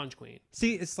 Sponge Queen.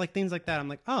 See, it's like things like that. I'm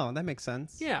like, oh, that makes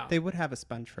sense. Yeah. They would have a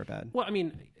sponge for a bed. Well, I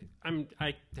mean,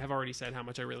 I have already said how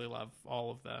much I really love all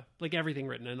of the, like, everything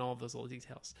written and all of those little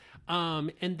details.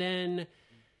 And then,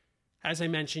 as I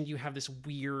mentioned, you have this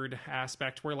weird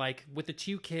aspect where, like, with the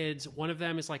 2 kids, one of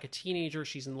them is like a teenager.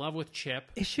 She's in love with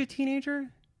Chip. Is she a teenager?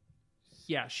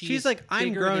 Yeah, She's like, I'm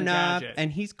bigger grown than up, Gadget.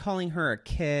 and he's calling her a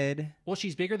kid. Well,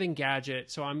 she's bigger than Gadget,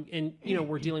 so and you know,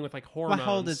 we're dealing with like hormones. Well,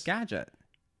 how old is Gadget?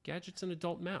 Gadget's an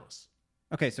adult mouse.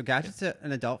 Okay, so Gadget's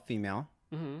an adult female,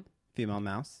 Mm-hmm. female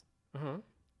mouse. Uh-huh.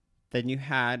 Then you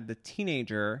had the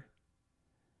teenager.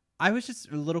 I was just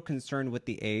a little concerned with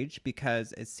the age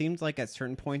because it seemed like at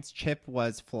certain points Chip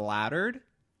was flattered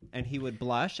and he would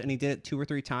blush, and he did it 2 or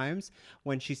 3 times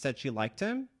when she said she liked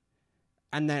him.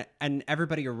 And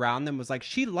everybody around them was like,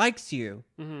 she likes you.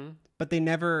 Mm-hmm. But they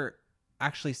never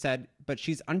actually said, but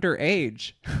she's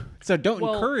underage. So don't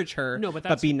Well, encourage her, no, but but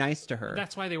that's- be nice to her.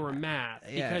 That's why they were mad,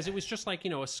 Yeah. because it was just like, you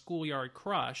know, a schoolyard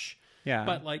crush. Yeah.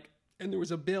 But like, and there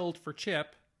was a build for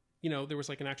Chip. You know, there was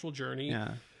like an actual journey.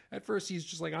 Yeah. At first, he's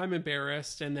just like, I'm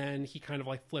embarrassed, and then he kind of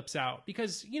like flips out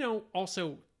because, you know,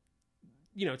 also,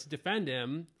 you know, to defend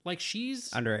him, like she's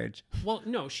Underage. well,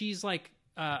 no, she's like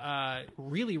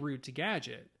really rude to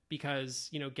Gadget because,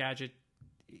 you know, Gadget,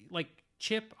 like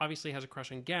Chip obviously has a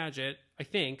crush on Gadget, I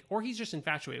think, or he's just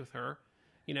infatuated with her,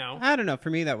 you know. I don't know.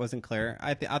 For me, that wasn't clear.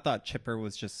 I thought Chipper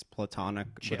was just platonic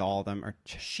Chip. with all of them. Or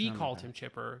She oh my called God. him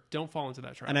Chipper. Don't fall into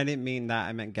that trap. And I didn't mean that.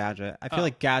 I meant Gadget. I feel Oh.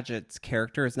 like Gadget's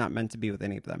character is not meant to be with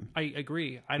any of them. I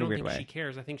agree. I a don't weird think way. she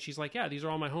cares. I think she's like, yeah, these are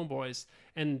all my homeboys.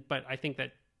 But I think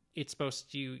that you're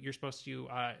supposed to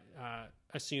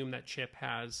assume that Chip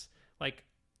has like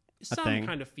some thing.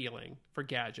 kind of feeling for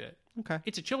Gadget. Okay.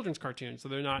 It's a children's cartoon, so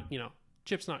they're not, you know,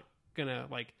 Chip's not gonna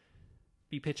like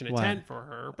be pitching a What? tent for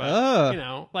her, but Ugh. you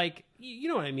know, like you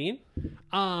know what I mean.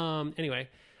 Anyway,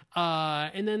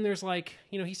 and then there's like,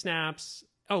 you know, he snaps.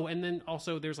 Oh, and then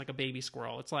also there's like a baby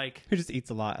squirrel. It's like Who just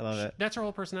eats a lot. I love it. that's her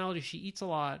whole personality. She eats a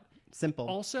lot. Simple.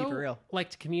 Also, Keep it real.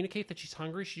 like to communicate that she's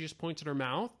hungry, she just points at her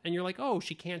mouth, and you're like, oh,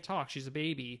 she can't talk. She's a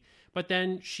baby. But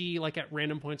then she, like, at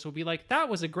random points will be like, that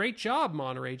was a great job,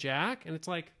 Monterey Jack. And it's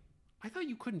like, I thought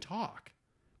you couldn't talk.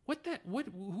 What that? What?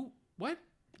 Who? What?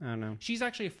 I don't know. She's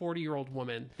actually a 40-year-old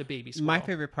woman, the baby squirrel. My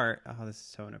favorite part. Oh, this is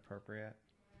so inappropriate.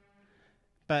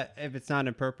 But if it's not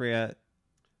inappropriate,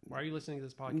 Why are you listening to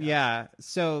this podcast? yeah.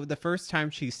 So the first time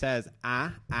she says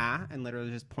and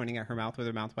literally just pointing at her mouth with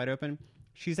her mouth wide open,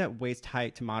 she's at waist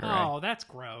height to Monterey. Oh, that's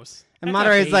gross. And That's a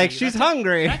Monterey's like, baby. she's That's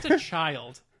hungry. That's a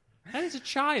child. That is a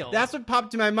child. That's what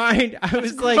popped to my mind. I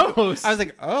was gross.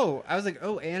 like, oh,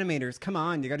 animators, come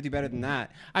on, you got to do better than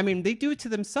that. I mean, they do it to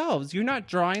themselves. You're not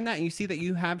drawing that, and you see that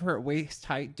you have her at waist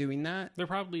height doing that. They're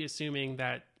probably assuming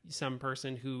that some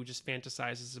person who just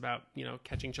fantasizes about, you know,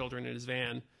 catching children in his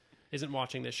van isn't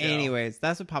watching this show. Anyways,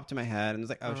 that's what popped to my head, and I was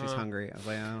like, oh, she's hungry. I was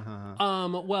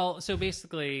like, Well, so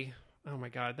basically, Oh my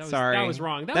god, Sorry. that was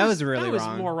wrong. That was really that was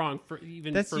wrong. more wrong for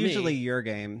even That's for usually me. your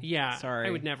game. Yeah, Sorry.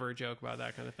 I would never joke about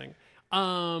that kind of thing.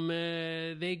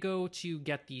 They go to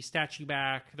get the statue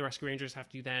back. The Rescue Rangers have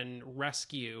to then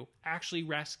rescue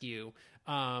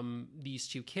these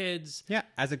two kids. Yeah,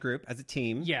 as a group, as a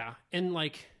team. Yeah, and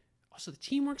like also the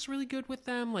team works really good with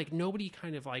them. Like nobody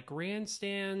kind of like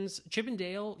grandstands. Chip and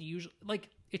Dale usually like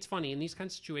it's funny in these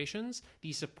kinds of situations.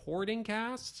 The supporting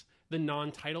cast, the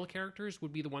non-title characters,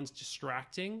 would be the ones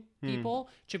distracting people.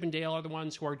 Chip and Dale are the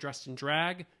ones who are dressed in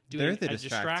drag, doing They're the a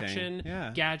distraction.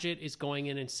 Yeah. Gadget is going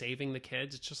in and saving the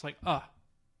kids. It's just like,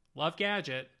 love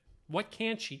Gadget. What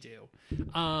can she do?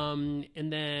 And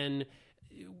then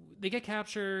they get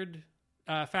captured.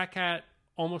 Fat Cat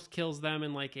almost kills them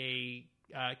in like a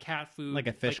cat food, Like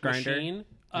a fish grinder? machine.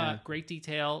 Yeah. Great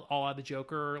detail, all out the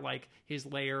Joker, like his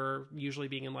lair usually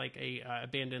being in like a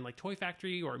abandoned like toy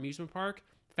factory or amusement park.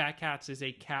 Fat Cat's is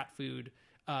a cat food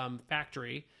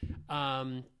factory.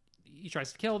 He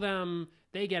tries to kill them.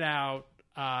 They get out.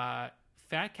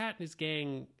 Fat Cat and his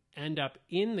gang end up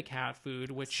in the cat food,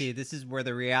 which See, this is where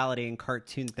the reality and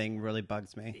cartoon thing really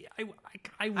bugs me.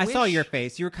 I saw wish- your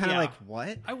face. You were kind of Yeah. like,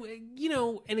 what?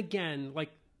 And again,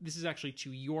 like this is actually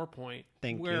to your point,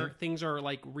 Thank where you. things are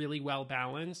like really well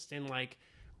balanced and like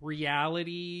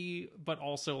reality, but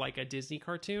also like a Disney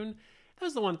cartoon. That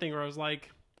was the one thing where I was like,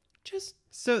 just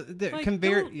So the like,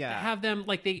 conveyor, don't yeah, have them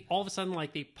like they all of a sudden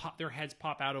like they pop their heads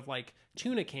pop out of like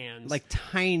tuna cans, like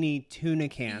tiny tuna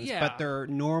cans, Yeah. but their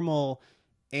normal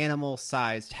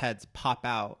animal-sized heads pop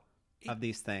out of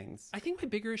these things. I think my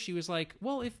bigger issue is like,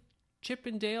 well, if Chip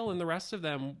and Dale and the rest of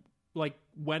them like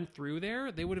went through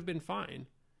there, they would have been fine.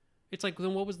 It's like,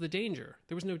 then what was the danger?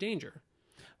 There was no danger.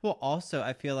 Well, also,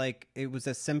 I feel like it was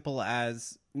as simple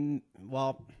as,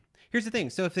 well, here's the thing.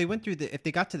 So if they went through if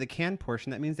they got to the can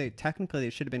portion, that means they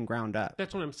should have been ground up.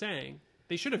 That's what I'm saying.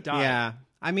 They should have died. Yeah.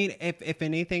 I mean, if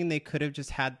anything, they could have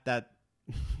just had that,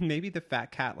 maybe the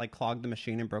Fat Cat like clogged the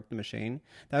machine and broke the machine.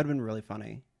 That would have been really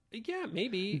funny. Yeah,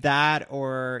 maybe. That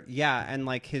or, yeah, and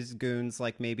like his goons,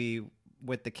 like maybe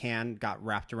with the can got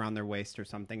wrapped around their waist or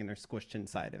something and they're squished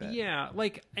inside of it. Yeah,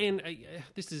 like, and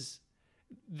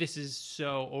this is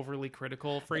so overly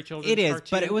critical for a children's It is, cartoon.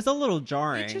 but it was a little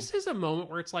jarring. It just is a moment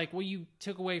where it's like, well, you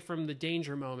took away from the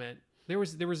danger moment. There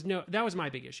was no, that was my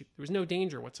big issue. There was no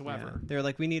danger whatsoever. Yeah. They're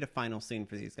like, we need a final scene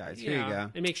for these guys. Here you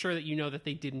go. And make sure that you know that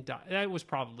they didn't die. That was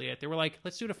probably it. They were like,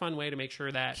 let's do it a fun way to make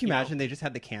sure that. Can you imagine they just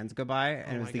had the cans go by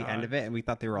and Oh it was my the God. end of it and we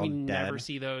thought they were all we dead? never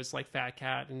see those like Fat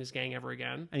Cat and his gang ever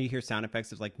again. And you hear sound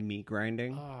effects of like meat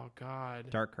grinding. Oh God.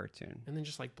 Dark cartoon. And then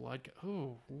just like blood.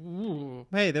 Ooh.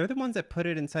 Hey, they're the ones that put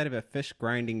it inside of a fish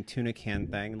grinding tuna can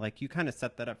thing. Like, you kind of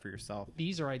set that up for yourself.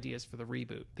 These are ideas for the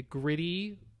reboot. The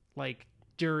gritty, like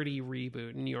dirty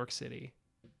reboot in New York City.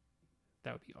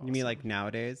 That would be awesome. You mean like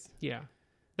nowadays? Yeah.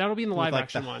 That'll be in the With, live like,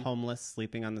 action the one. homeless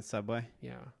sleeping on the subway?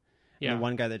 Yeah. And Yeah. the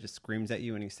one guy that just screams at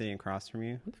you when he's sitting across from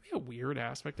you? Wouldn't that be a weird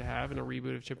aspect to have in a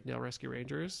reboot of Chip and Dale Rescue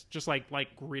Rangers? Just like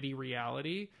gritty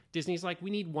reality. Disney's like, we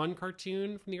need one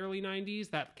cartoon from the early 90s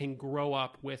that can grow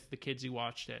up with the kids who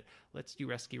watched it. Let's do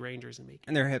Rescue Rangers and make it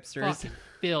And they're hipsters. fucking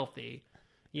filthy.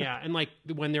 Yeah, and like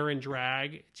when they're in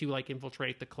drag to like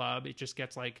infiltrate the club, it just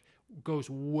gets like goes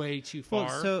way too far.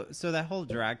 Well, so that whole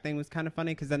drag thing was kind of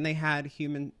funny because then they had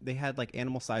like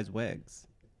animal-sized wigs.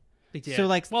 They did. So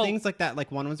like Well, things like that,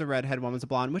 like one was a redhead, one was a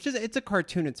blonde, it's a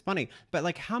cartoon, it's funny, but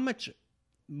like how much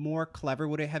more clever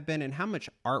would it have been, and how much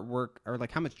artwork or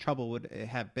like how much trouble would it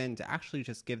have been to actually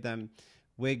just give them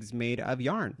wigs made of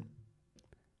yarn?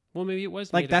 well, maybe it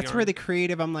was Like made of that's yarn. where the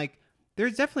creative. I'm like,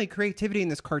 there's definitely creativity in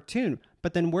this cartoon,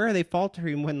 but then where are they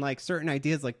faltering when like certain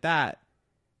ideas like that,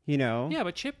 you know? Yeah,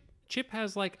 but Chip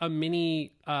has like a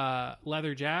mini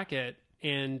leather jacket,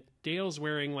 and Dale's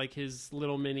wearing like his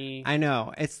little mini. I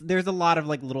know there's a lot of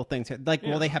like little things here. Like, Yeah.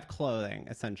 well, they have clothing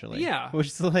essentially. Yeah. which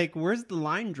is like, where's the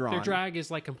line drawn? Their drag is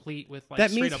like complete with like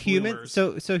That straight means up human. bloomers.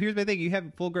 So here's my thing. You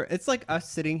have full girl. It's like us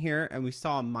sitting here and we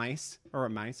saw a mouse. A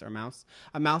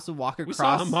mouse will walk we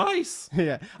saw across. a mice.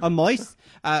 Yeah, a mouse.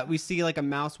 We see like a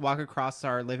mouse walk across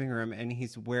our living room and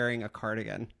he's wearing a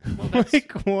cardigan. Well, that's-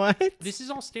 like what? This is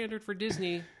all standard for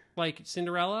Disney. Like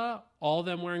Cinderella, all of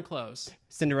them wearing clothes.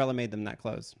 Cinderella made them that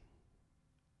clothes.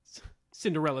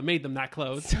 Cinderella made them that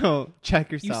clothes. So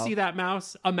check You yourself. see that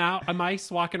a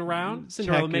mice walking around?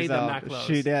 Cinderella Check made them yourself. that clothes.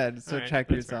 She did. So All right, check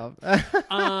that's fair.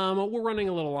 yourself. We're running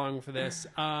a little long for this.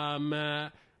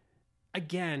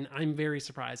 Again, I'm very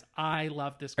surprised. I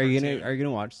love this Are cartoon. you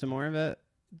gonna watch some more of it?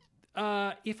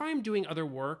 If I'm doing other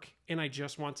work and I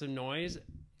just want some noise,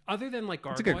 other than like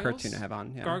It's a Gargoyles. good cartoon to have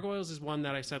on. Yeah. Gargoyles is one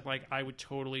that I said like I would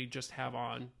totally just have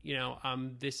on. You know,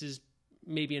 this is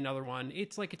maybe another one.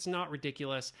 It's like, it's not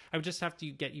ridiculous. I would just have to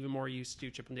get even more used to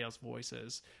Chippendale's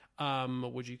voices.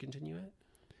 Would you continue it?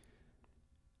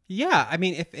 Yeah, I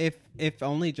mean, if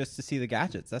only just to see the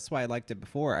gadgets. That's why I liked it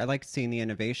before. I liked seeing the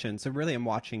innovation. So really, I'm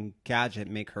watching Gadget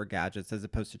make her gadgets as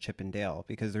opposed to Chip and Dale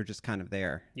because they're just kind of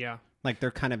there. Yeah. Like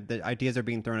they're kind of, the ideas are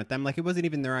being thrown at them. Like it wasn't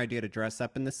even their idea to dress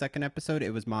up in the second episode.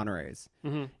 It was Monterey's.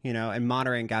 Mm-hmm. You know, and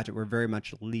Monterey and Gadget were very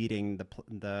much leading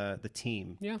the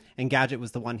team. Yeah. And Gadget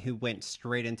was the one who went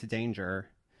straight into danger.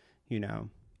 You know.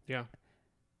 Yeah.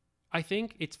 I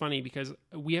think it's funny because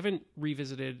we haven't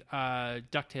revisited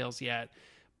DuckTales yet,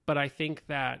 but I think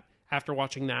that after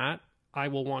watching that, I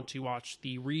will want to watch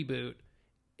the reboot.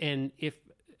 And if,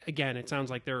 again, it sounds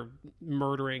like they're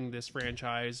murdering this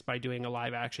franchise by doing a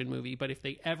live action movie, but if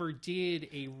they ever did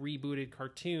a rebooted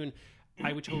cartoon,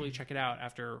 I would totally check it out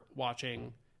after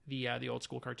watching the old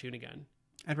school cartoon again.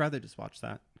 I'd rather just watch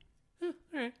that. All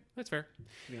right, that's fair.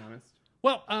 To be honest.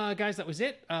 Well, guys, that was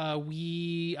it.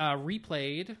 We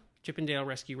replayed Chip and Dale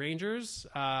Rescue Rangers.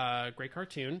 Great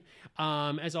cartoon.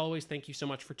 As always, thank you so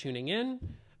much for tuning in.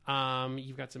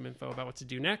 You've got some info about what to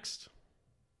do next.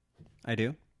 I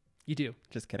do. You do.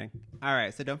 Just kidding. All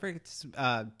right. So don't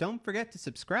forget to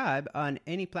subscribe on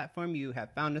any platform you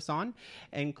have found us on,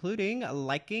 including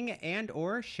liking and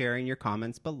or sharing your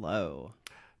comments below.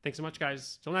 Thanks so much,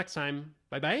 guys. Till next time.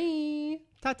 Bye-bye.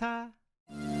 Ta-ta.